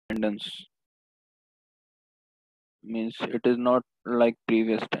dependence. Means it is not like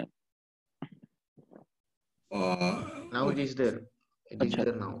previous time. Now it Okay. is there. It is Acha.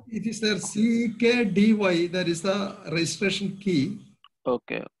 there now. It is there CKDY, that is the registration key.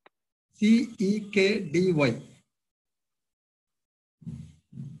 Okay. CEKDY.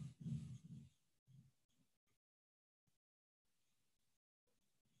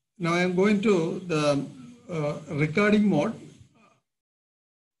 Now I am going to the recording mode.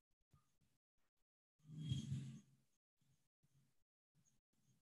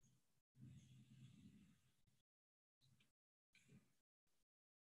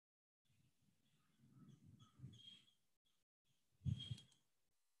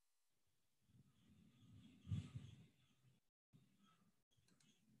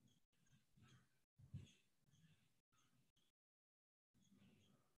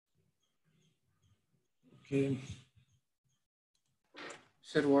 Okay.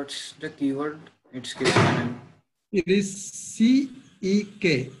 Sir, what's the keyword? It's given. It is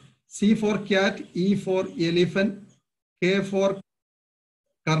CEK. C for cat, E for elephant, K for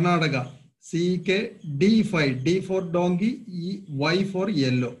Karnataka. CEK, D5, D for donkey, Y for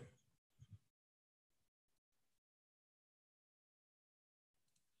yellow.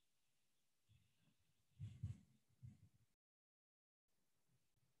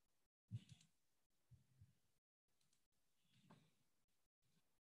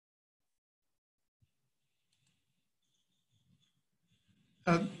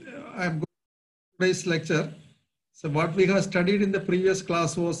 I am going to today's lecture. So what we have studied in the previous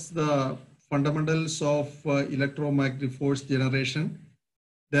class was the fundamentals of electromagnetic force generation.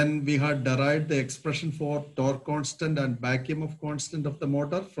 Then we had derived the expression for torque constant and back EMF constant of the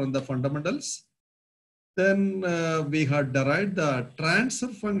motor from the fundamentals. Then we had derived the transfer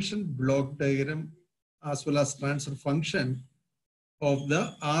function block diagram as well as transfer function of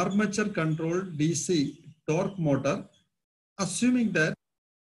the armature controlled DC torque motor, assuming that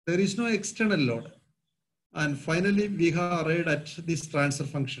there is no external load. And finally, we have arrived at this transfer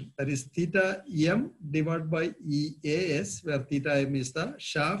function, that is theta m divided by EAS, where theta m is the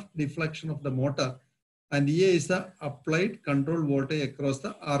shaft deflection of the motor and EA is the applied control voltage across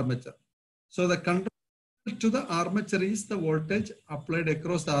the armature. So the control to the armature is the voltage applied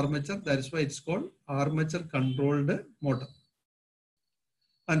across the armature. That is why it's called armature controlled motor.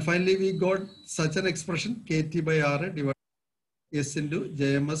 And finally, we got such an expression, KT by RA divided S into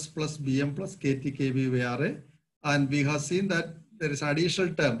JMS plus BM plus KT KB by RA. And we have seen that there is an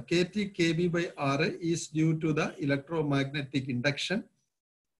additional term, KT KB by RA is due to the electromagnetic induction,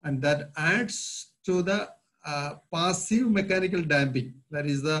 and that adds to the passive mechanical damping, that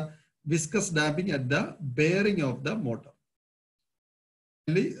is the viscous damping at the bearing of the motor.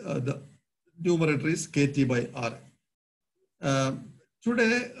 Finally, the numerator is KT by RA.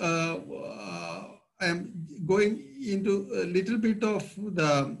 Today, I am going into a little bit of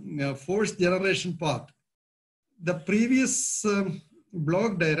the force generation part. The previous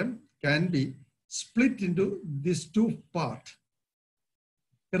block diagram can be split into these two parts.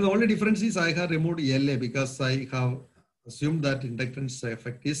 The only difference is I have removed LA because I have assumed that inductance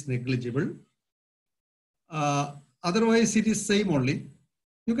effect is negligible. Otherwise, it is same only.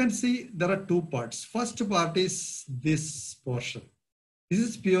 You can see there are two parts. First part is this portion. This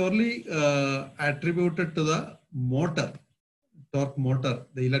is purely attributed to the motor, torque motor,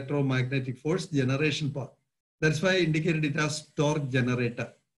 the electromagnetic force generation part. That's why I indicated it as torque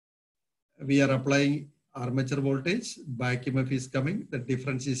generator. We are applying armature voltage, back EMF is coming, the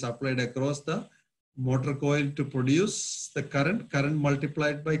difference is applied across the motor coil to produce the current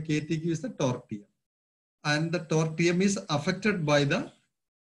multiplied by KT gives the torque TM. And the torque TM is affected by the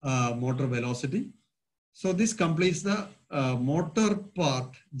motor velocity. So this completes the motor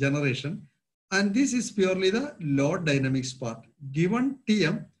part generation, and this is purely the load dynamics part. Given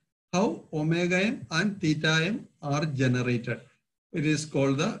Tm, how omega m and theta m are generated. It is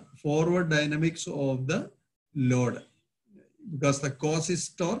called the forward dynamics of the load, because the cause is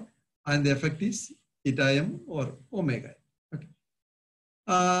torque and the effect is theta m or omega. Okay.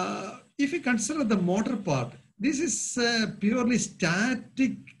 If you consider the motor part, this is purely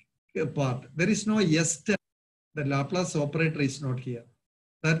static part. There is no S term. The Laplace operator is not here.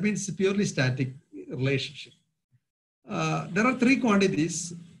 That means purely static relationship. There are three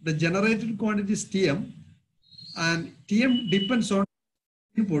quantities. The generated quantity is Tm, and Tm depends on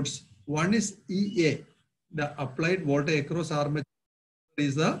inputs. One is EA, the applied voltage across armature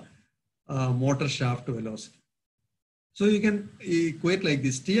is the motor shaft velocity. So you can equate like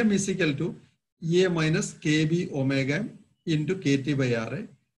this. Tm is equal to EA minus KB omega into KT by RA,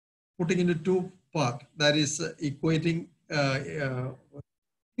 putting into two part, that is equating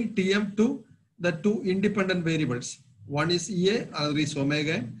Tm to the two independent variables. One is Ea, other is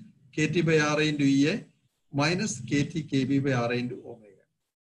omega, Kt by Ra into Ea minus Kt Kb by Ra into omega.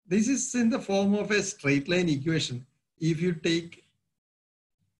 This is in the form of a straight line equation. If you take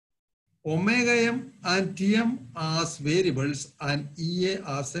omega m and Tm as variables and Ea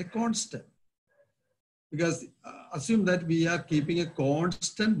as a constant. Because assume that we are keeping a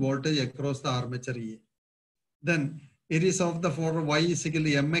constant voltage across the armature Ea. Then it is of the form y is equal to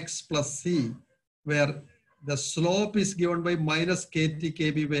mx plus c, where the slope is given by minus Kt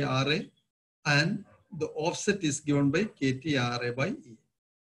Kb by Ra and the offset is given by Kt Ra by E.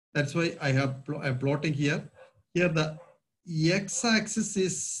 That's why I'm plotting here. Here the x-axis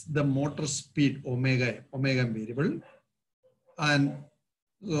is the motor speed, omega variable. And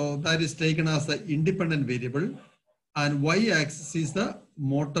so that is taken as the independent variable. And y-axis is the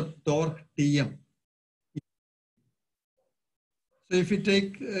motor torque Tm. So if you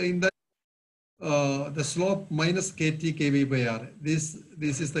take in the slope minus Kt Kb by R, this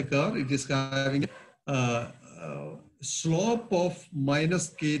is the curve. It is having slope of minus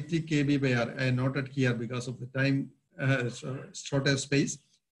Kt Kb by R. I noted here because of the time shorter space.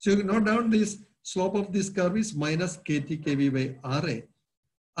 So you note down this slope of this curve is minus Kt Kb by Ra,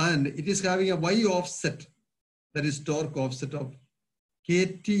 and it is having a y offset, that is torque offset of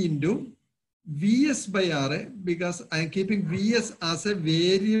Kt into Vs by Ra, because I am keeping Vs as a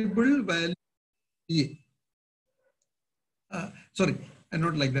variable value. Sorry,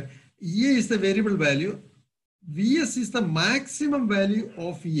 not like that. Ea is the variable value. Vs is the maximum value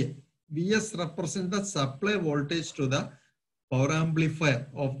of Ea. Vs represents the supply voltage to the power amplifier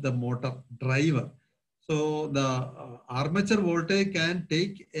of the motor driver. So the armature voltage can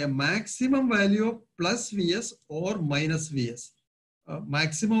take a maximum value of plus Vs or minus Vs.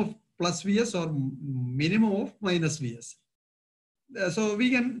 Maximum of plus Vs or minimum of minus Vs. So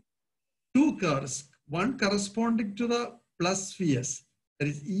we can two curves, one corresponding to the plus Vs, that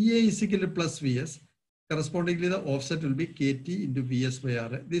is Ea is equal to plus Vs. Correspondingly, the offset will be Kt into Vs by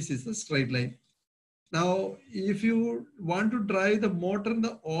Ra. This is the straight line. Now, if you want to drive the motor in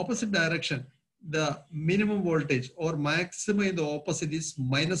the opposite direction, the minimum voltage or maximum in the opposite is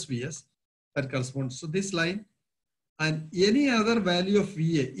minus Vs. That corresponds to this line. And any other value of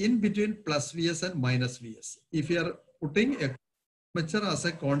Va in between plus Vs and minus Vs. If you are putting a armature as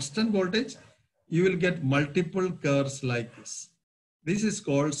a constant voltage, you will get multiple curves like this. This is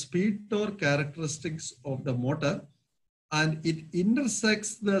called speed torque characteristics of the motor, and it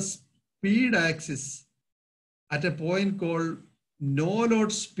intersects the speed axis at a point called no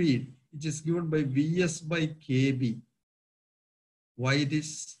load speed, which is given by Vs by Kb. Why it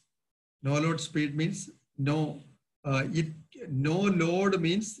is no load speed means no load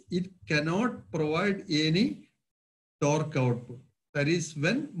means it cannot provide any torque output. That is,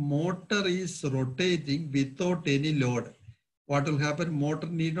 when motor is rotating without any load, what will happen? Motor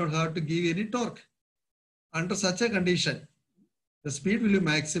need not have to give any torque. Under such a condition, the speed will be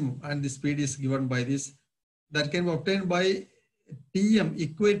maximum, and the speed is given by this. That can be obtained by Tm,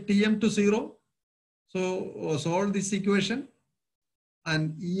 equate Tm to 0. So solve this equation,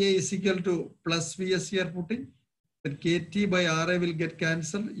 and Ea is equal to plus Vs here putting. Then Kt by Ra will get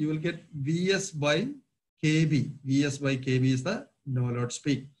cancelled. You will get Vs by Kb. Vs by Kb is the no load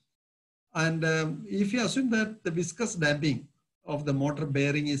speed. And if you assume that the viscous damping of the motor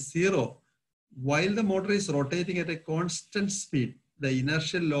bearing is 0, while the motor is rotating at a constant speed, the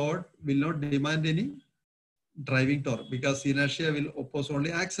inertial load will not demand any driving torque, because inertia will oppose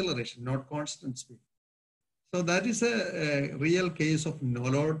only acceleration, not constant speed. So that is a real case of no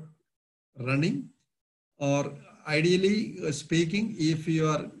load running, or ideally speaking, if you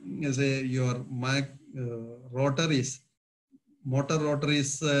are, say, your motor rotor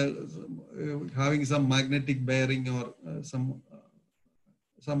is having some magnetic bearing or some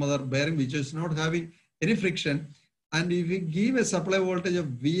other bearing which is not having any friction, and if you give a supply voltage of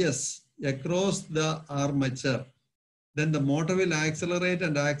Vs across the armature, then the motor will accelerate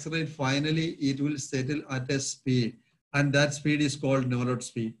and accelerate. Finally, it will settle at a speed, and that speed is called no load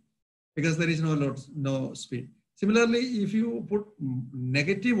speed, because there is no speed. Similarly, if you put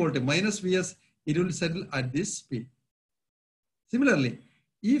negative voltage, minus Vs, it will settle at this speed. Similarly,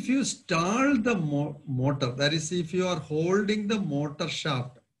 if you stall the motor, that is, if you are holding the motor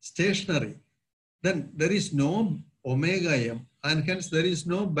shaft stationary, then there is no omega m, and hence there is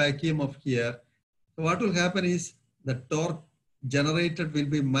no back EMF here. So what will happen is the torque generated will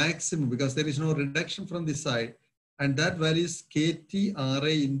be maximum, because there is no reduction from this side, and that value is Kt Ra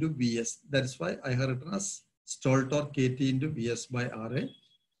into Vs. That is why I have written as stall torque Kt into Vs by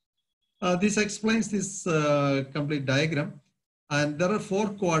Ra. This explains this complete diagram. And there are 4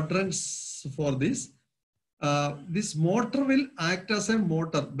 quadrants for this. This motor will act as a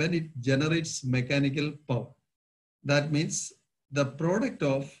motor when it generates mechanical power. That means the product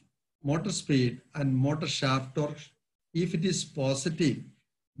of motor speed and motor shaft torque, if it is positive,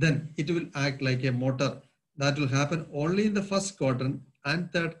 then it will act like a motor. That will happen only in the first quadrant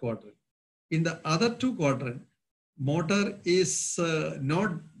and third quadrant. In the other 2 quadrants, motor is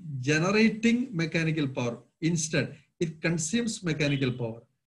not generating mechanical power. Instead, it consumes mechanical power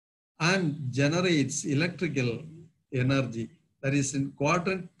and generates electrical energy. That is in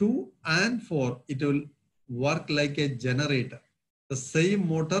quadrant 2 and 4, it will work like a generator. The same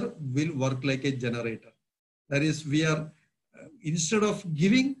motor will work like a generator. That is, we are, instead of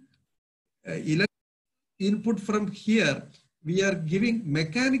giving electrical input from here, we are giving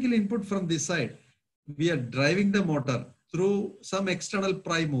mechanical input from this side. We are driving the motor through some external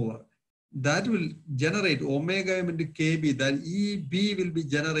prime mover. That will generate omega m into kb, that EB will be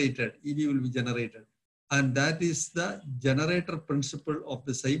generated, EB will be generated. And that is the generator principle of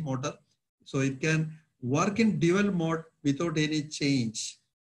the same motor. So it can work in dual mode without any change.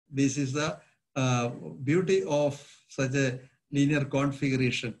 This is the beauty of such a linear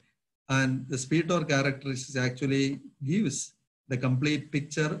configuration. And the speed torque characteristics actually gives the complete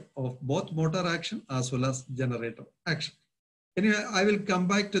picture of both motor action as well as generator action. Anyway, I will come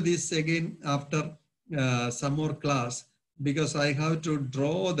back to this again after some more class, because I have to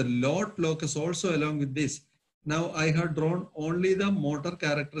draw the load locus also along with this. Now I have drawn only the motor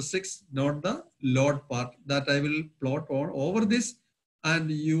characteristics, not the load part, that I will plot on over this,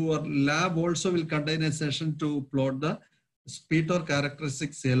 and your lab also will contain a session to plot the speed torque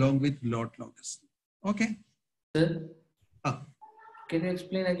characteristics along with load locus. Okay. Sir, can you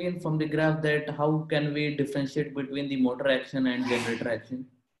explain again from the graph that how can we differentiate between the motor action and generator action?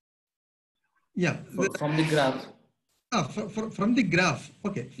 Yeah. From the graph. From the graph.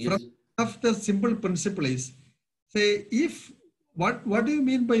 Okay. Yes. From the graph, the simple principle is, say, if, what do you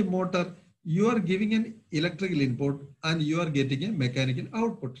mean by motor? You are giving an electrical input and you are getting a mechanical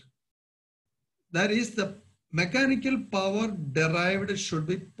output. That is, the mechanical power derived should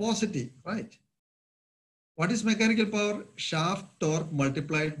be positive, right? What is mechanical power? Shaft torque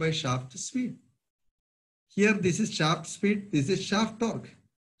multiplied by shaft speed. Here, this is shaft speed, this is shaft torque.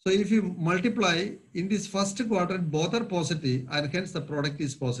 So if you multiply in this first quadrant, both are positive and hence the product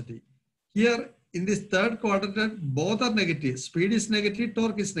is positive. Here in this third quadrant, both are negative. Speed is negative,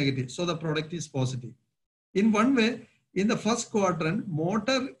 torque is negative. So the product is positive. In one way, in the first quadrant,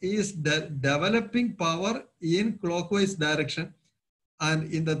 motor is developing power in clockwise direction.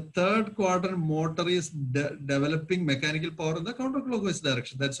 And in the third quadrant, motor is developing mechanical power in the counterclockwise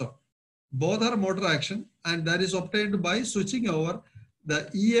direction. That's all. Both are motor action, and that is obtained by switching over the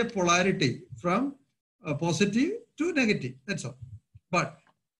EA polarity from positive to negative. That's all. But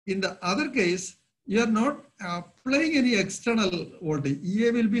in the other case, you are not applying any external voltage.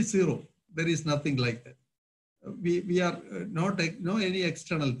 EA will be 0. There is nothing like that. We are not any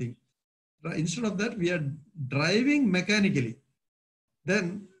external thing. Instead of that, we are driving mechanically.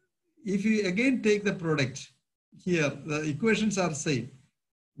 Then if you again take the product here, the equations are same.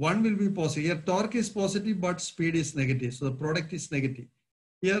 One will be positive. Here torque is positive, but speed is negative. So the product is negative.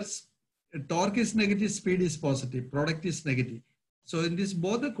 Here torque is negative, speed is positive, product is negative. So in this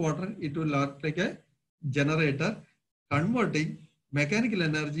both the quadrant, it will act like a generator, converting mechanical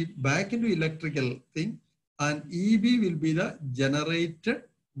energy back into electrical thing, and EB will be the generated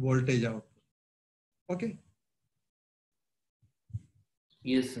voltage output. Okay.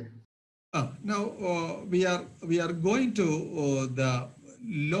 Yes, sir. Now we are going to the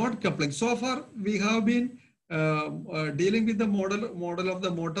load coupling. So far we have been dealing with the model of the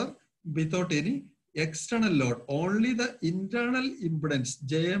motor without any external load. Only the internal impedance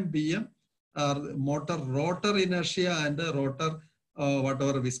JM, BM, or motor rotor inertia and the rotor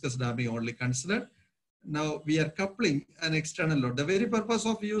whatever viscous damping only considered. Now we are coupling an external load. The very purpose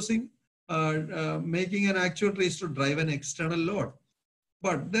of using making an actuator is to drive an external load.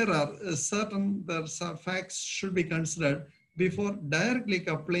 But there are certain facts should be considered before directly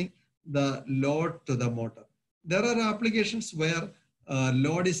coupling the load to the motor. There are applications where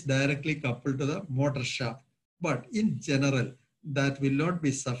load is directly coupled to the motor shaft, but in general, that will not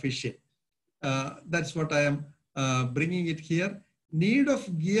be sufficient. That's what I am bringing it here. Need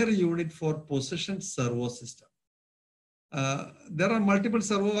of gear unit for position servo system. There are multiple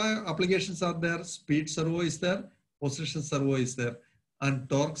servo applications are there. Speed servo is there, position servo is there, and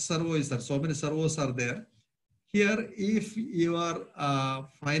torque servo is there. So many servos are there. Here, if your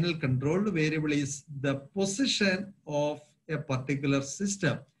final controlled variable is the position of a particular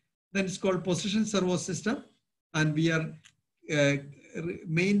system, then it's called position servo system, and we are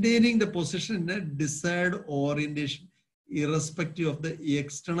maintaining the position in a desired orientation, irrespective of the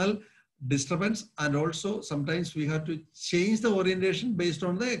external disturbance. And also sometimes we have to change the orientation based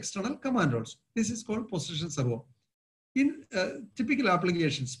on the external command also. This is called position servo. In typical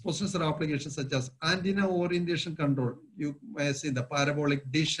applications, position servo applications such as antenna orientation control, you may see the parabolic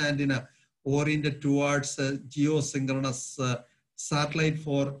dish antenna oriented towards geosynchronous satellite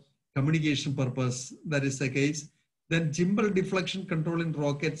for communication purpose. That is the case. Then gimbal deflection control in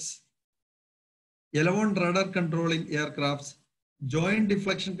rockets, L1 radar control in aircrafts, joint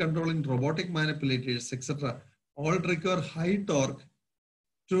deflection control in robotic manipulators, etc. All require high torque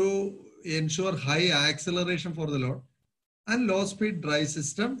to ensure high acceleration for the load, and low speed drive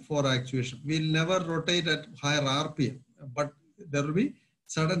system for actuation. We'll never rotate at higher RPM, but there will be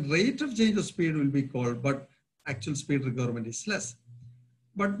certain rate of change of speed will be called, but actual speed requirement is less.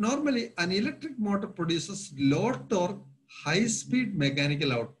 But normally an electric motor produces low torque, high speed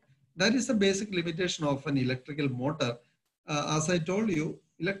mechanical output. That is the basic limitation of an electrical motor. As I told you,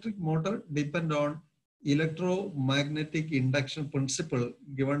 electric motor depend on electromagnetic induction principle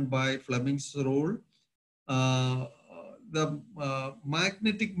given by Fleming's rule. The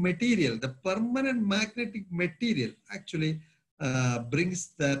magnetic material, the permanent magnetic material actually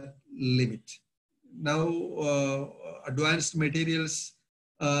brings that limit. Now advanced materials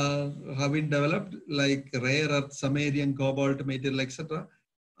have been developed like rare earth, samarium, cobalt material, etc.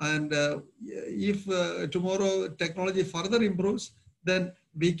 And if tomorrow technology further improves, then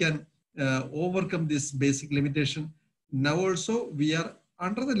we can overcome this basic limitation. Now also we are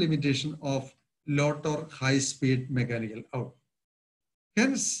under the limitation of low torque, high speed mechanical output.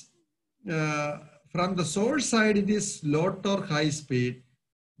 Hence, from the source side, it is low torque, high speed,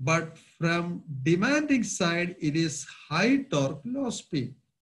 but from demanding side, it is high torque, low speed.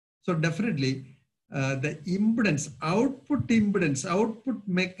 So definitely the impedance, output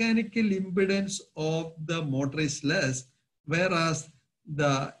mechanical impedance of the motor is less, whereas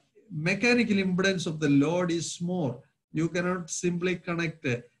the mechanical impedance of the load is more. You cannot simply connect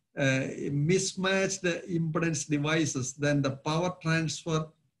mismatched impedance devices, then the power transfer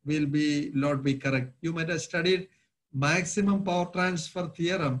will not be correct. You might have studied maximum power transfer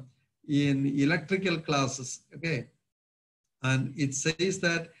theorem in electrical classes, okay? And it says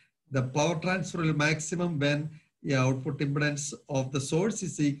that the power transfer will maximum when the output impedance of the source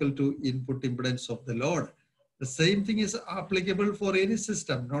is equal to input impedance of the load. The same thing is applicable for any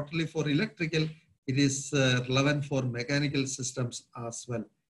system, not only for electrical, it is relevant for mechanical systems as well.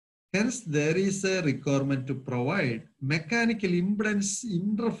 Hence, there is a requirement to provide mechanical impedance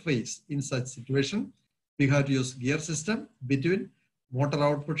interface in such situation. We have to use gear system between motor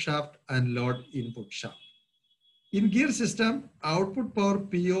output shaft and load input shaft. In gear system, output power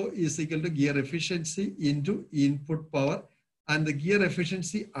PO is equal to gear efficiency into input power, and the gear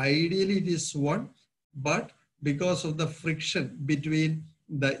efficiency ideally it is 1, but because of the friction between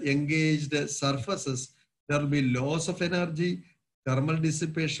the engaged surfaces, there will be loss of energy, thermal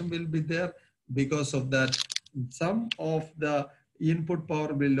dissipation will be there. Because of that, some of the input power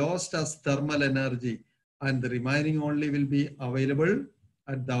will be lost as thermal energy, and the remaining only will be available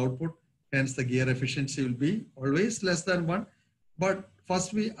at the output. Hence, the gear efficiency will be always less than 1. But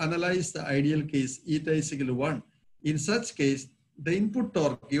first we analyze the ideal case, eta is equal to 1. In such case, the input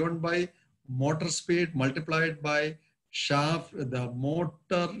torque given by motor speed multiplied by shaft, the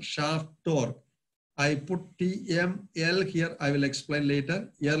motor shaft torque. I put TML here, I will explain later.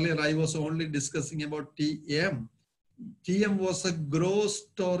 Earlier, I was only discussing about TM. TM was a gross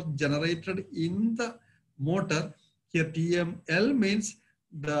torque generated in the motor. Here, TML means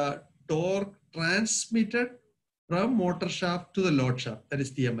the torque transmitted from motor shaft to the load shaft, that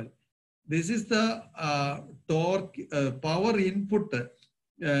is TML. This is the torque power input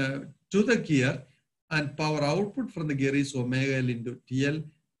to the gear, and power output from the gear is omega L into TL.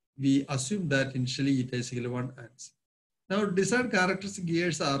 We assume that initially it is equal to 1 amps. Now, desired characteristic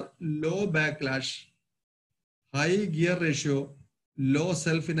gears are low backlash, high gear ratio, low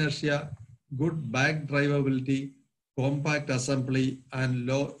self inertia, good back drivability, compact assembly, and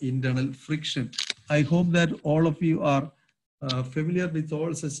low internal friction. I hope that all of you are familiar with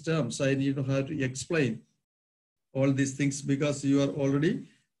all such terms. I need to have to explain all these things because you are already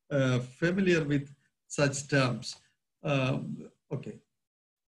familiar with such terms. Okay.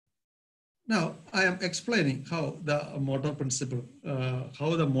 Now I am explaining how the motor principle,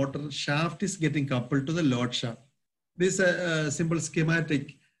 how the motor shaft is getting coupled to the load shaft. This is a simple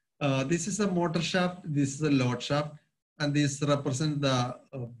schematic. This is a motor shaft, this is a load shaft, and this represents the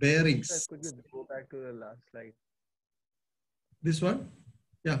bearings. Sir, could you go back to the last slide? This one?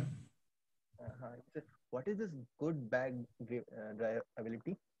 Yeah. what is this good bag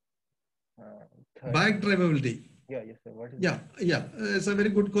drivability? Bag drivability. Yeah, yes, sir. What is Yeah, yeah. It's a very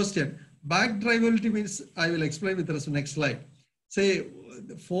good question. Back drivability means, I will explain with the next slide. Say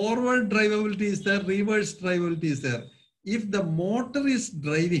forward drivability is there, reverse drivability is there. If the motor is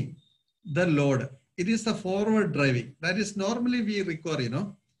driving the load, it is the forward driving. That is normally we require, you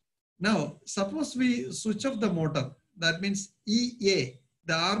know. Now, suppose we switch off the motor. That means EA,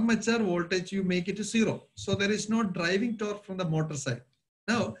 the armature voltage, you make it to 0. So there is no driving torque from the motor side.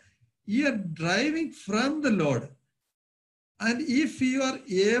 Now, you are driving from the load. And if you are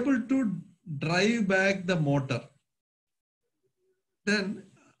able to drive back the motor, then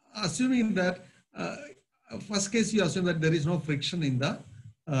assuming that, first case you assume that there is no friction in the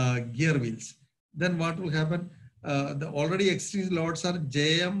gear wheels, then what will happen? The already existing loads are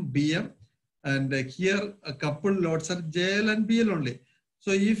JM, BM, and here a couple loads are JL and BL only.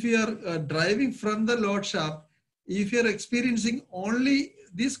 So if you are driving from the load shaft, if you are experiencing only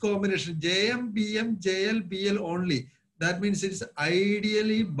this combination JM, BM, JL, BL only, that means it's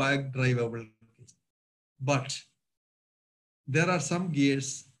ideally back drivable. But there are some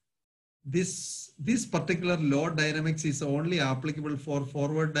gears. This particular load dynamics is only applicable for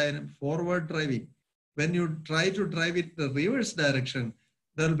forward driving. When you try to drive it the reverse direction,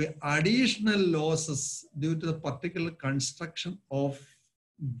 there will be additional losses due to the particular construction of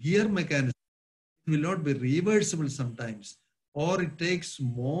gear mechanism. It will not be reversible sometimes, or it takes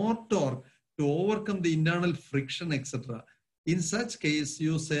more torque to overcome the internal friction, etc. In such case,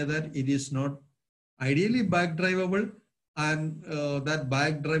 you say that it is not ideally back drivable, and that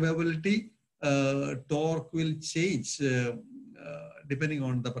back drivability torque will change depending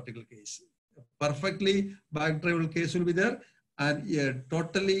on the particular case. Perfectly back drivable case will be there, and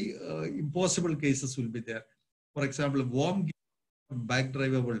totally impossible cases will be there. For example, warm gears back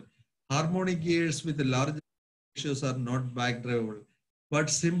drivable, harmonic gears with large ratios are not back drivable, but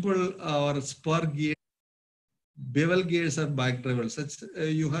simple or spur gears, bevel gears are back drivable. Such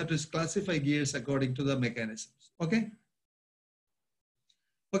you have to classify gears according to the mechanisms. Okay.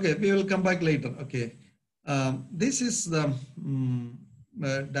 Okay, we will come back later. Okay, this is the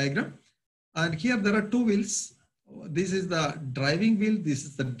diagram, and here there are two wheels. This is the driving wheel. This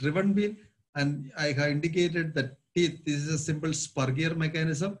is the driven wheel, and I have indicated the teeth. This is a simple spur gear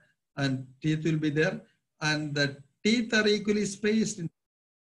mechanism, and teeth will be there, and the teeth are equally spaced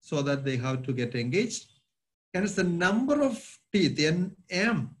so that they have to get engaged. Hence, the number of teeth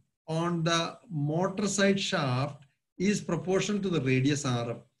Nm on the motor side shaft is proportional to the radius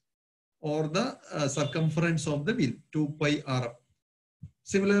Rm, or the circumference of the wheel, 2 pi Rm.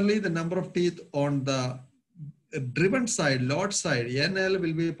 Similarly, the number of teeth on the driven side, load side, NL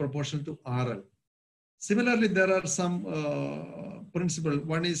will be proportional to RL. Similarly, there are some principle.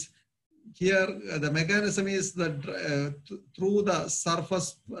 One is here, the mechanism is that through the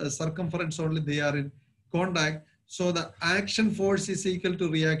surface circumference only they are in contact. So the action force is equal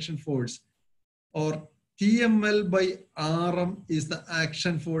to reaction force, or TML by RM is the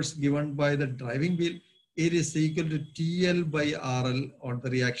action force given by the driving wheel. It is equal to TL by RL on the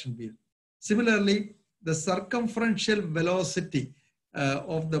reaction wheel. Similarly, the circumferential velocity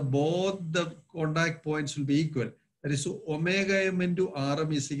of both the contact points will be equal. That is, omega m into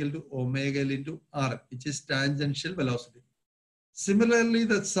Rm is equal to omega L into Rm, which is tangential velocity. Similarly,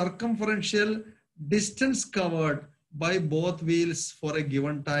 the circumferential distance covered by both wheels for a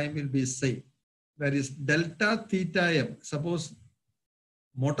given time will be same. That is delta theta m. Suppose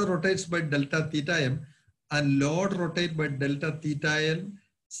motor rotates by delta theta m and load rotate by delta theta m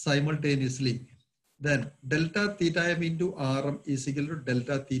simultaneously. Then delta theta m into Rm is equal to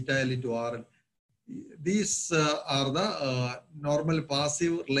delta theta L into Rl. These are the normal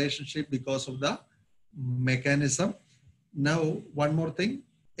passive relationship because of the mechanism. Now, one more thing,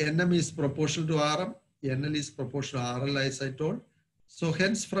 Nm is proportional to Rm, NL is proportional to RL, as I told. So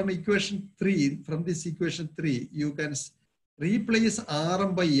hence from equation 3, from this equation 3, you can replace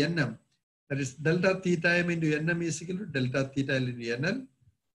Rm by Nm. That is delta theta m into Nm is equal to delta theta L into NL.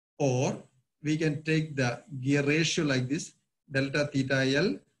 Or we can take the gear ratio like this, delta theta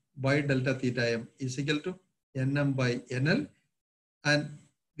L by delta theta m is equal to Nm by NL. And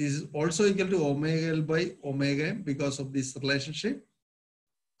this is also equal to omega L by omega m because of this relationship.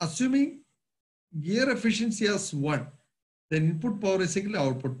 Assuming gear efficiency as 1, then input power is equal to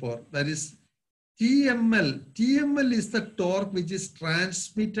output power. That is TML. TML is the torque which is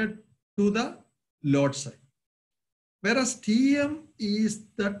transmitted to the load side. Whereas Tm is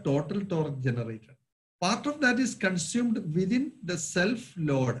the total torque generated. Part of that is consumed within the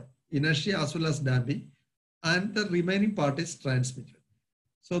self-load, inertia as well as damping, and the remaining part is transmitted.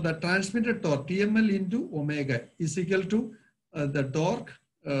 So the transmitted torque, TML into omega, is equal to the torque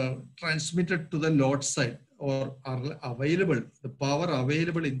transmitted to the load side or are available, the power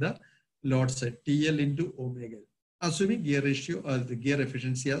available in the load side, TL into omega, assuming gear ratio or the gear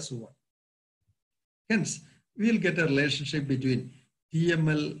efficiency as 1. Hence, we will get a relationship between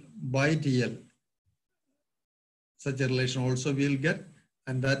TML by TL. Such a relation also we will get,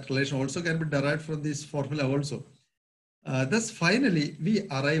 and that relation also can be derived from this formula also. Thus, finally, we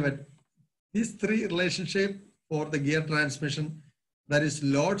arrive at these three relationships for the gear transmission. That is,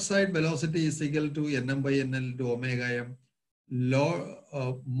 load side velocity is equal to Nm by NL to omega m.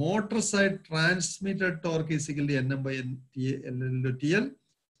 Motor side transmitted torque is equal to Nm by NL into TL.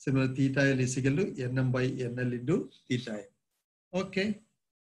 Similarly, theta L is equal to Nm by NL into theta M. Okay.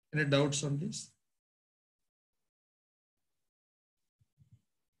 Any doubts on this?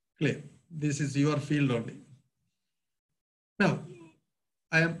 Clear. This is your field only. Now,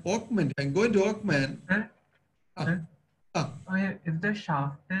 I am augmenting. I'm going to augment. If the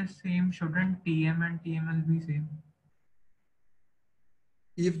shaft is same, shouldn't TM and TML be same?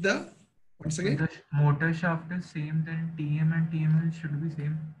 If the, once again, if the motor shaft is same, then TM and TML should be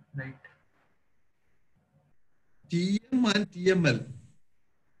same, right? TM and TML.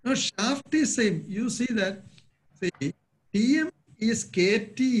 No, shaft is same. You see that. See, TM is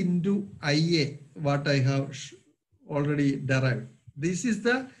KT into IA, what I have already derived. This is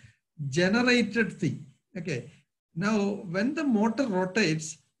the generated thing. Okay. Now, when the motor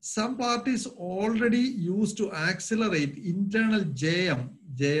rotates, some part is already used to accelerate internal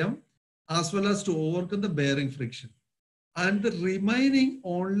JM as well as to overcome the bearing friction. And the remaining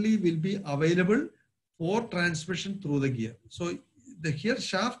only will be available for transmission through the gear. So the here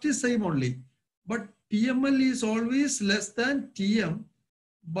shaft is same only, but TML is always less than TM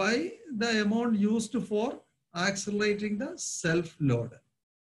by the amount used for accelerating the self-load.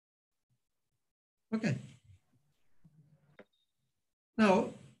 Okay.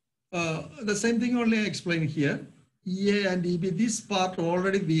 Now, the same thing only I explained here. EA and EB, this part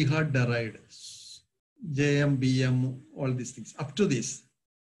already we had derived. JM, BM, all these things up to this.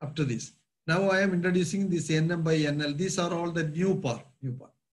 Now I am introducing this Nm by NL. These are all the new part.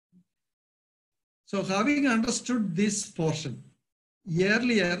 So having understood this portion,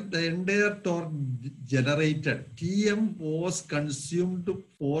 earlier the entire torque generated, TM was consumed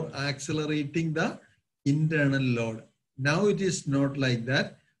for accelerating the internal load. Now it is not like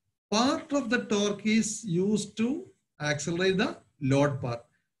that. Part of the torque is used to accelerate the load part.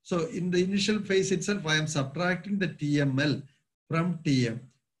 So in the initial phase itself, I am subtracting the TML from TM,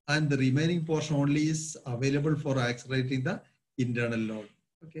 and the remaining portion only is available for accelerating the internal load.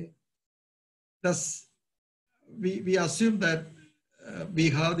 Okay. Thus, we assume that we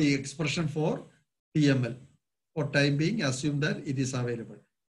have the expression for TML. For time being, assume that it is available.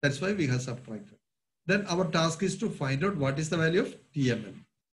 That's why we have subtracted. Then our task is to find out what is the value of TML.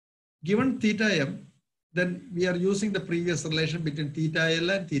 Given theta m, then we are using the previous relation between theta L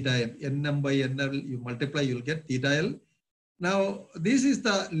and theta m. Nm by NL, you multiply, you'll get theta L. Now, this is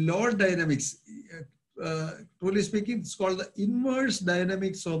the load dynamics. Truly speaking, it's called the inverse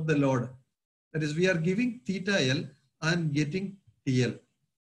dynamics of the load. That is, we are giving theta L and getting TL.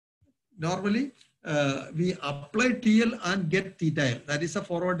 Normally, we apply TL and get theta L. That is a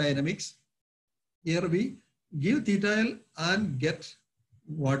forward dynamics. Here we give theta L and get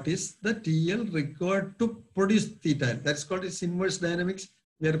what is the TL required to produce theta L. That's called its inverse dynamics.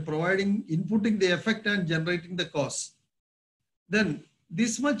 We are inputting the effect and generating the cause. Then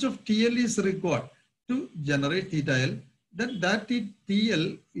this much of TL is required to generate theta L. Then that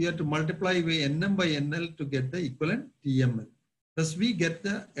TL you have to multiply by Nm by NL to get the equivalent TML. Thus we get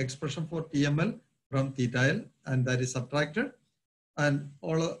the expression for TML from theta L, and that is subtracted. And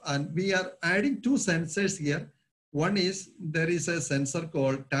we are adding two sensors here. One is there is a sensor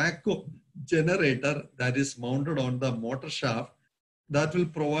called tacho generator that is mounted on the motor shaft that will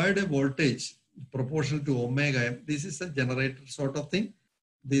provide a voltage proportional to omega m. This is a generator sort of thing.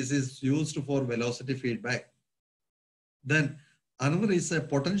 This is used for velocity feedback. Then another is a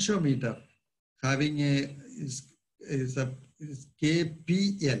potentiometer having is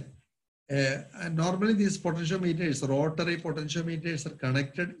KPL. And normally these potentiometers, rotary potentiometers, are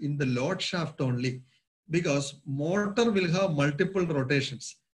connected in the load shaft only, because motor will have multiple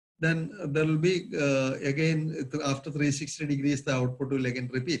rotations. Then there will be again after 360 degrees the output will again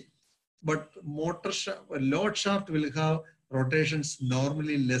repeat. But load shaft will have rotations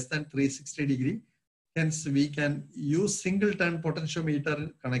normally less than 360 degree. Hence we can use single turn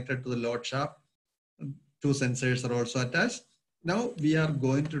potentiometer connected to the load shaft. Two sensors are also attached. Now we are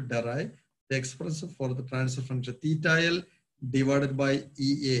going to derive the expression for the transfer function theta L divided by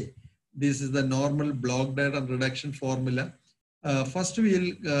EA. This is the normal block diagram reduction formula. First,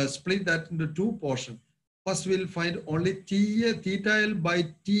 we will split that into two portions. First, we will find only TA, theta L by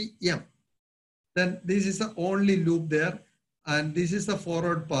Tm. Then this is the only loop there. And this is the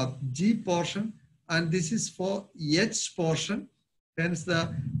forward path G portion. And this is for H portion. Hence,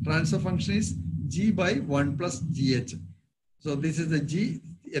 the transfer function is G by 1 plus GH. So this is the G,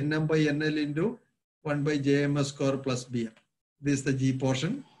 Nm by NL into 1 by JMS square plus BM. This is the G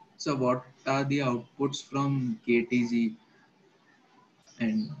portion. So what are the outputs from KTG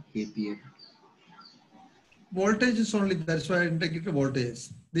and KPL? Voltage is only, that's why I integrated voltage.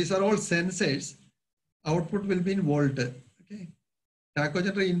 These are all sensors. Output will be in volt. Okay.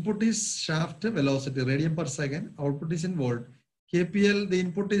 Tachometer input is shaft velocity, radian per second. Output is in volt. KPL, the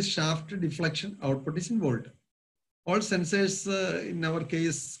input is shaft deflection. Output is in volt. All sensors in our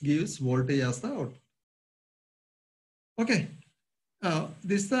case gives voltage as the output. Okay.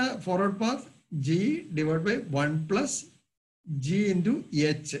 This is the forward path G divided by 1 plus G into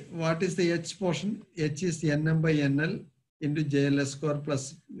H. What is the H portion? H is Nm by NL into JLS square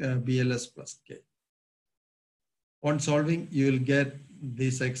plus BLS plus K. On solving, you will get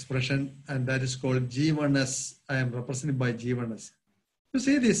this expression, and that is called G1S. I am represented by G1S. You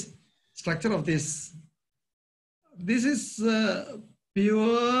see this structure of this. This is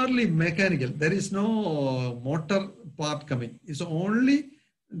purely mechanical. There is no motor part coming. It's only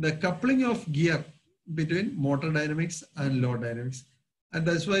the coupling of gear between motor dynamics and load dynamics. And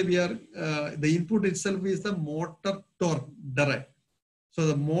that's why we are, the input itself is the motor torque derived. So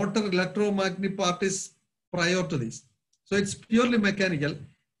the motor electromagnetic part is prior to this. So it's purely mechanical.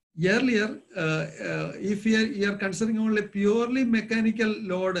 Earlier, if you are considering only purely mechanical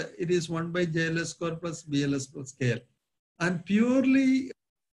load, it is 1 by JLS square plus BLS plus KL. And purely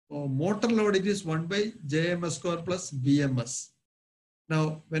motor load, it is 1 by JMS square plus BMS.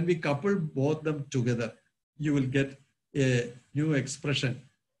 Now, when we couple both them together, you will get a new expression.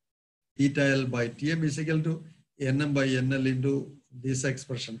 Theta L by Tm is equal to Nm by NL into this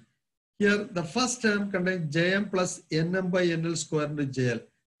expression. Here, the first term contains Jm plus Nm by NL square into JL.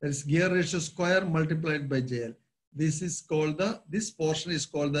 That is gear ratio square multiplied by JL. This is called this portion is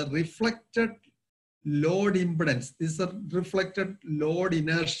called the reflected load impedance. This is a reflected load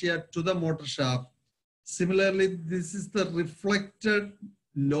inertia to the motor shaft. Similarly, this is the reflected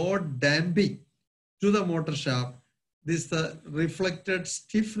load damping to the motor shaft. This is the reflected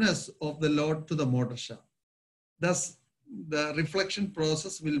stiffness of the load to the motor shaft. Thus, the reflection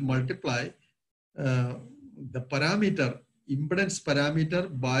process will multiply the parameter, impedance parameter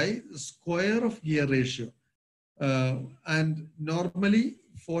by square of gear ratio. And normally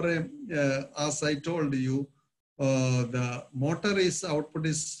for a, as I told you, the motor is output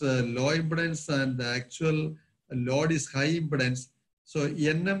is low impedance and the actual load is high impedance. So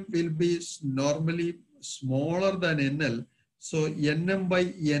Nm will be normally smaller than NL. So Nm by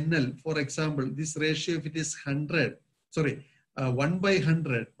NL, for example, this ratio, if it is 100, sorry, 1 by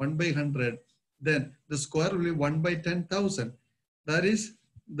 100, then the square will be 1 by 10,000. That is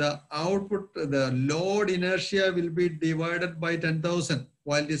the output, the load inertia will be divided by 10,000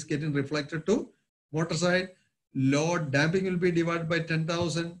 while it is getting reflected to motor side. Load damping will be divided by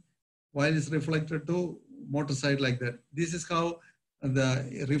 10,000 while it's reflected to motor side, like that. This is how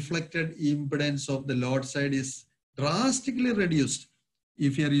the reflected impedance of the load side is drastically reduced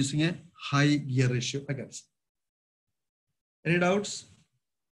if you are using a high gear ratio against. Any doubts?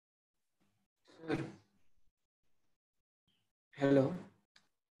 Sir. Hello.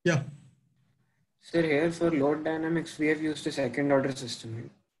 Yeah. Sir, here for load dynamics, we have used a second order system.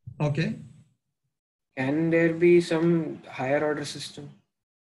 Right? Okay. Can there be some higher order system?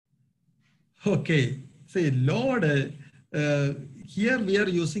 Okay. See, load, here we are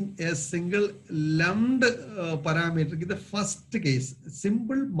using a single lumped parameter in the first case,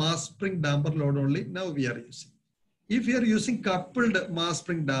 simple mass spring damper load only now we are using. If you are using coupled mass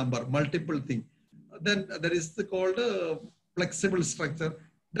spring damper, multiple thing, then there is called flexible structure.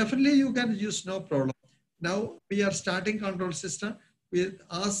 Definitely you can use, no problem. Now we are starting control system with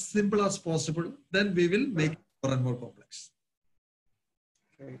as simple as possible. Then we will make it more and more complex.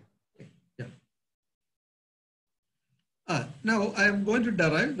 Okay. Yeah. Now I am going to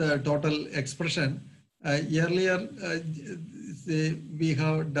derive the total expression. Earlier we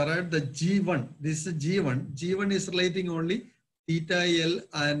have derived the G1. This is G1. G1 is relating only theta L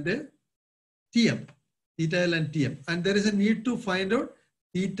and Tm. Theta L and Tm. And there is a need to find out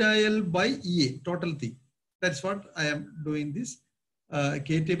theta L by EA, total thing. That's what I am doing this.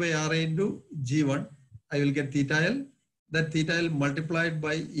 KT by RA into G1. I will get theta L. That theta L multiplied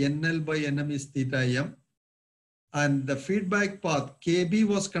by NL by NM is theta M. And the feedback path, KB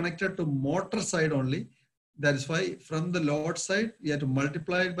was connected to motor side only. That is why from the load side, we have to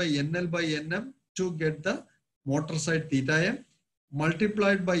multiply it by NL by NM to get the motor side theta M.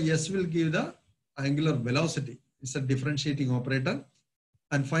 Multiplied by S will give the angular velocity. It's a differentiating operator.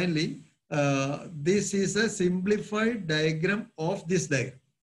 And finally, this is a simplified diagram of this diagram,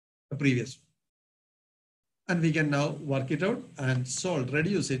 the previous one. And we can now work it out and solve,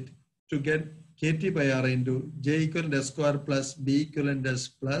 reduce it to get KT by R into J equivalent S square plus B equivalent S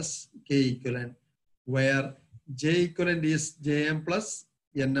plus K equivalent, where J equivalent is JM plus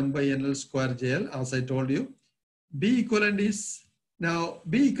NM by NL square JL, as I told you. B equivalent is, now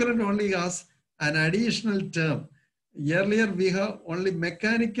B equivalent only has an additional term. Earlier we have only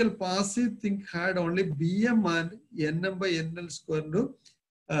mechanical passive thing had only BM and NM by NL square into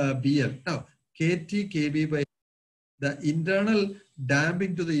BL. Now KT KB by the internal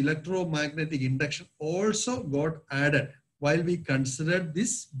damping to the electromagnetic induction also got added while we considered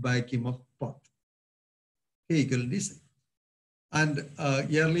this back EMF path. K equivalent is. And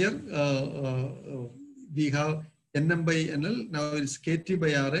earlier we have NM by NL, now it's KT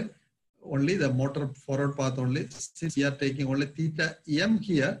by RA, only the motor forward path only. Since we are taking only theta M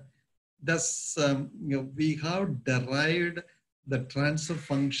here, thus we have derived the transfer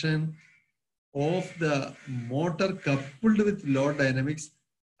function of the motor coupled with load dynamics,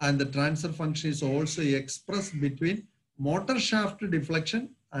 and the transfer function is also expressed between motor shaft deflection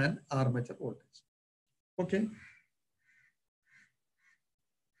and armature voltage. Okay.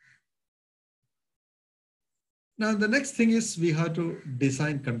 Now the next thing is we have to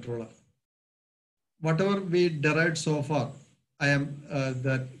design controller. Whatever we derived so far, I am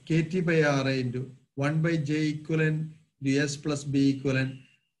that KT by RA into 1 by J equivalent to S plus B equivalent,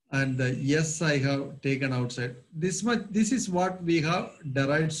 and the S I have taken outside. This is what we have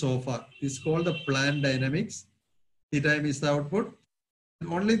derived so far. This is called the plant dynamics. Theta M is the output. The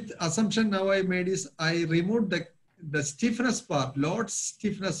only assumption now I made is I removed the stiffness part, load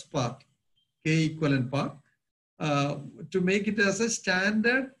stiffness part, K equivalent part, to make it as a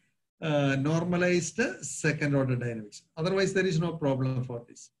standard normalized second order dynamics. Otherwise, there is no problem for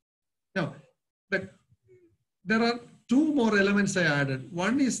this. Now, but there are two more elements I added.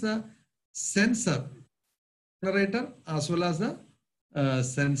 One is the sensor generator as well as the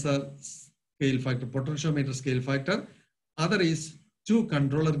sensor scale factor, potentiometer scale factor. Other is two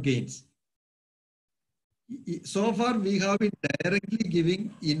controller gains. So far, we have been directly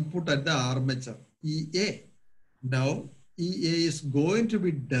giving input at the armature, EA. Now, EA is going to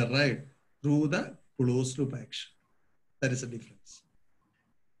be derived through the closed loop action. That is a difference.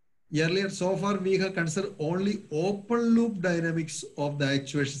 Earlier, so far, we have considered only open loop dynamics of the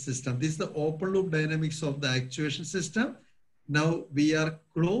actuation system. This is the open loop dynamics of the actuation system. Now, we are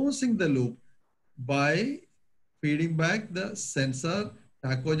closing the loop by feeding back the sensor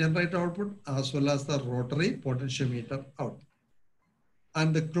tacho generator output as well as the rotary potentiometer output.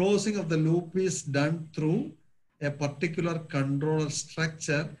 And the closing of the loop is done through a particular controller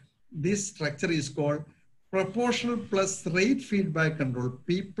structure. This structure is called proportional plus rate feedback control,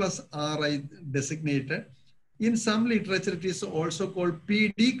 P plus RI designated. In some literature, it is also called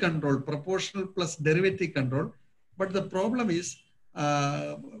PD control, proportional plus derivative control. But the problem is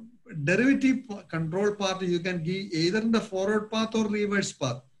derivative control part you can give either in the forward path or reverse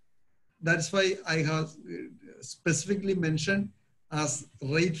path. That's why I have specifically mentioned as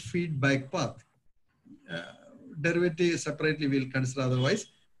rate feedback path. Derivative separately we'll consider otherwise,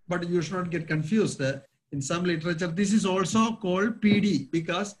 but you should not get confused. In some literature, this is also called PD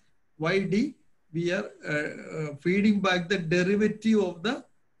because YD, we are feeding back the derivative of the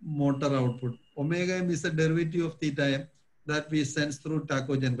motor output. Omega M is the derivative of theta M that we sense through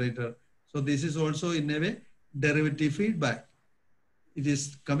tacho generator. So this is also in a way derivative feedback. It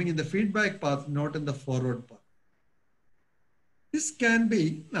is coming in the feedback path, not in the forward path. This can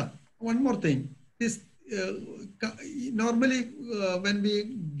be, now one more thing, this normally when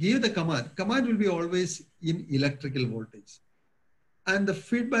we give the command will be always in electrical voltage. And the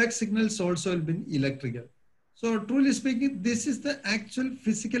feedback signals also will be in electrical. So truly speaking, this is the actual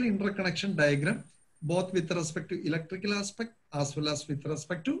physical interconnection diagram, both with respect to electrical aspect as well as with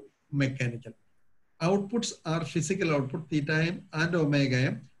respect to mechanical. Outputs are physical output, theta M and omega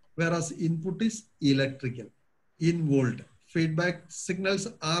M, whereas input is electrical, in volt. Feedback signals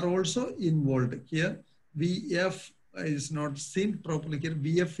are also in volt. Here, VF is not seen properly here.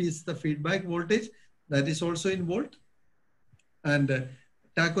 VF is the feedback voltage, that is also in volt. And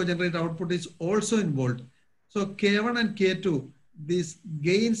tacho generator output is also in volt. So K1 and K2, these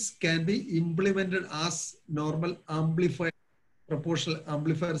gains can be implemented as normal amplifier, proportional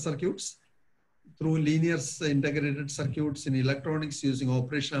amplifier circuits. through linear integrated circuits in electronics using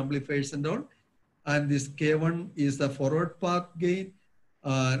operational amplifiers and all. And this K1 is the forward path gain,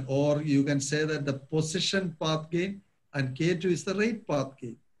 or you can say that the position path gain, and K2 is the rate path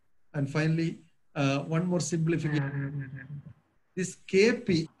gain. And finally, one more simplification. This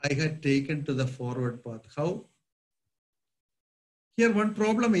Kp I had taken to the forward path. How? Here one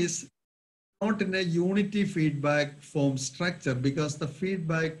problem is not in a unity feedback form structure, because the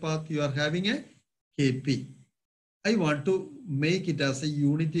feedback path you are having a Kp. I want to make it as a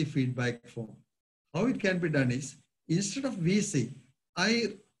unity feedback form. How it can be done is, instead of Vc,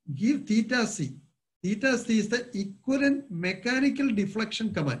 I give theta c. Theta c is the equivalent mechanical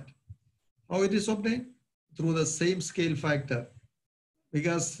deflection command. How it is obtained? Through the same scale factor.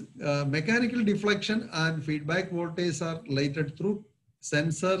 Because mechanical deflection and feedback voltage are related through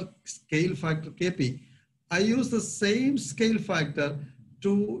sensor scale factor Kp. I use the same scale factor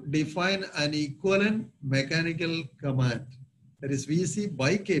to define an equivalent mechanical command. That is Vc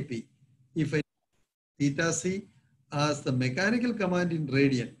by Kp. If I theta c as the mechanical command in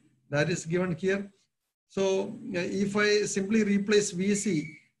radian, that is given here. So if I simply replace Vc,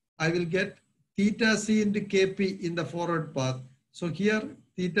 I will get theta c into Kp in the forward path. So here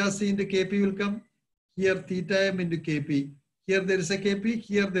theta c into Kp will come. Here theta m into Kp. Here there is a Kp.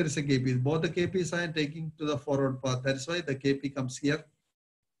 Here there is a Kp. Both the Kp's I am taking to the forward path. That is why the Kp comes here.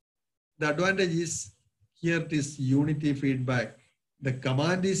 The advantage is here it is unity feedback. The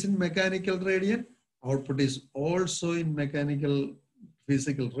command is in mechanical radian. Output is also in mechanical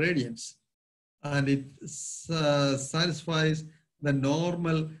physical radians. And it satisfies the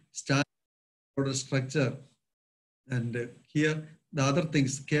normal standard order structure. And here the other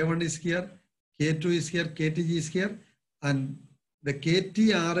things, K1 is here, K2 is here, KTG is here, and the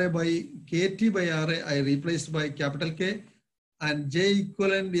KT by RA I replaced by capital K, and J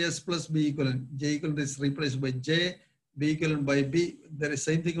equivalent S plus B equivalent. J equivalent is replaced by J, B equivalent by B. There is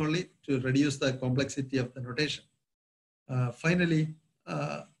same thing only to reduce the complexity of the notation. Finally,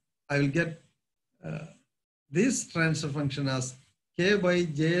 I will get this transfer function as K by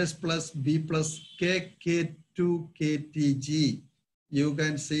JS plus B plus K K2 KTG. You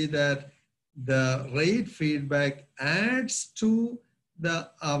can see that the rate feedback adds to the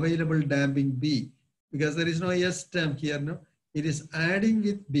available damping B, because there is no S term here. No, it is adding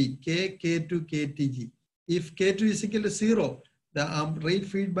with B, K K2 KTG. If K2 is equal to 0, the rate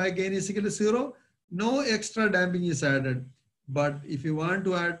feedback gain is equal to 0, no extra damping is added. But if you want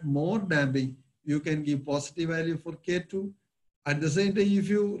to add more damping, you can give positive value for K2. At the same time, if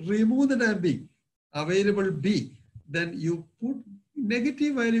you remove the damping available B, then you put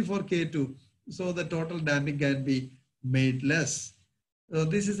negative value for K2. So the total damping can be made less. So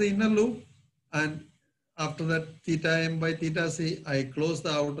this is the inner loop. And after that, theta m by theta c, I close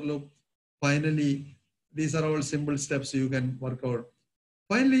the outer loop. Finally, these are all simple steps you can work out.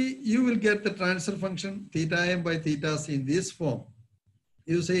 Finally, you will get the transfer function theta m by theta c in this form.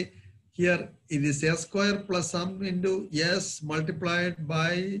 You see here it is S square plus sum into S multiplied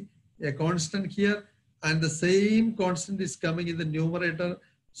by a constant here, and the same constant is coming in the numerator.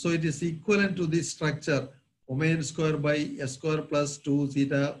 So it is equivalent to this structure, omega n square by S square plus 2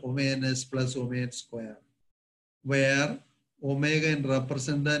 theta omega n s plus omega n square, where omega n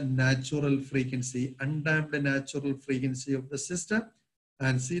represent the natural frequency, undamped natural frequency of the system,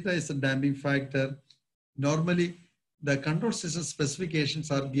 and theta is a damping factor. Normally, the control system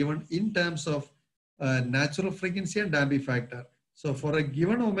specifications are given in terms of natural frequency and damping factor. So for a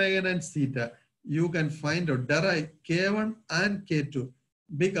given omega n and theta, you can find or derive K1 and K2,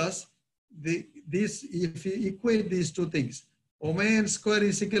 because if you equate these two things, omega n square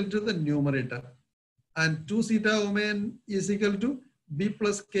is equal to the numerator, and 2 theta omega n is equal to B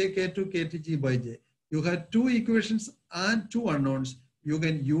plus K K2 KTG by J. You have two equations and two unknowns. You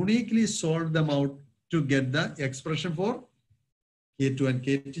can uniquely solve them out to get the expression for K2 and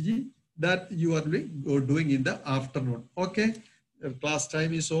KTG that you are doing in the afternoon. Okay, class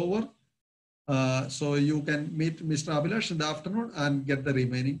time is over. So you can meet Mr. Abhilash in the afternoon and get the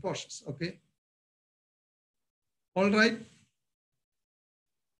remaining portions. Okay. All right.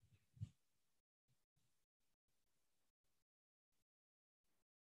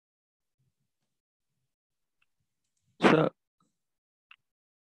 Sir,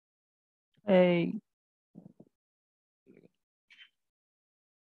 hey,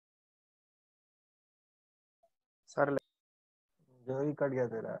 sir जो ही cut गया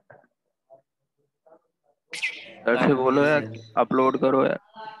तेरा sir से बोलो यार, upload करो यार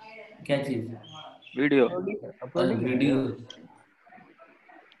क्या चीज? वीडियो अपलोडिंग वीडियो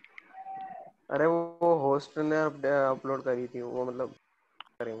अरे वो होस्ट ने अपलोड करी थी वो मतलब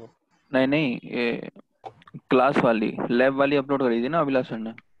करेंगे नहीं नहीं, ये क्लास वाली लैब वाली अपलोड करी थी ना अभिलाष सर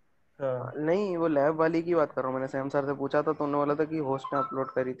ने। नहीं, वो लैब वाली की बात कर रहा हूँ। मैंने सैम सर से पूछा था तो उन्होंने बोला था कि होस्ट ने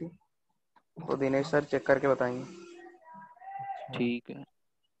अपलोड करी थी, तो दिनेश सर चेक करके बताएंगे। ठीक है।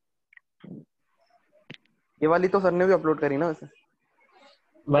 ये वाली तो सर ने भी अपलोड करी ना वैसे।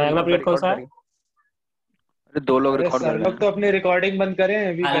 भाई अगला प्लेट कौन सा है? अरे 2 लोग अरे रिकॉर्ड सर कर रहे लोग हैं। तो अपनी रिकॉर्डिंग बंद करें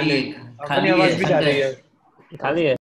अभी खाली पहले, है, अपनी खाली आवाज है भी जा संजय। रही है। खाली है।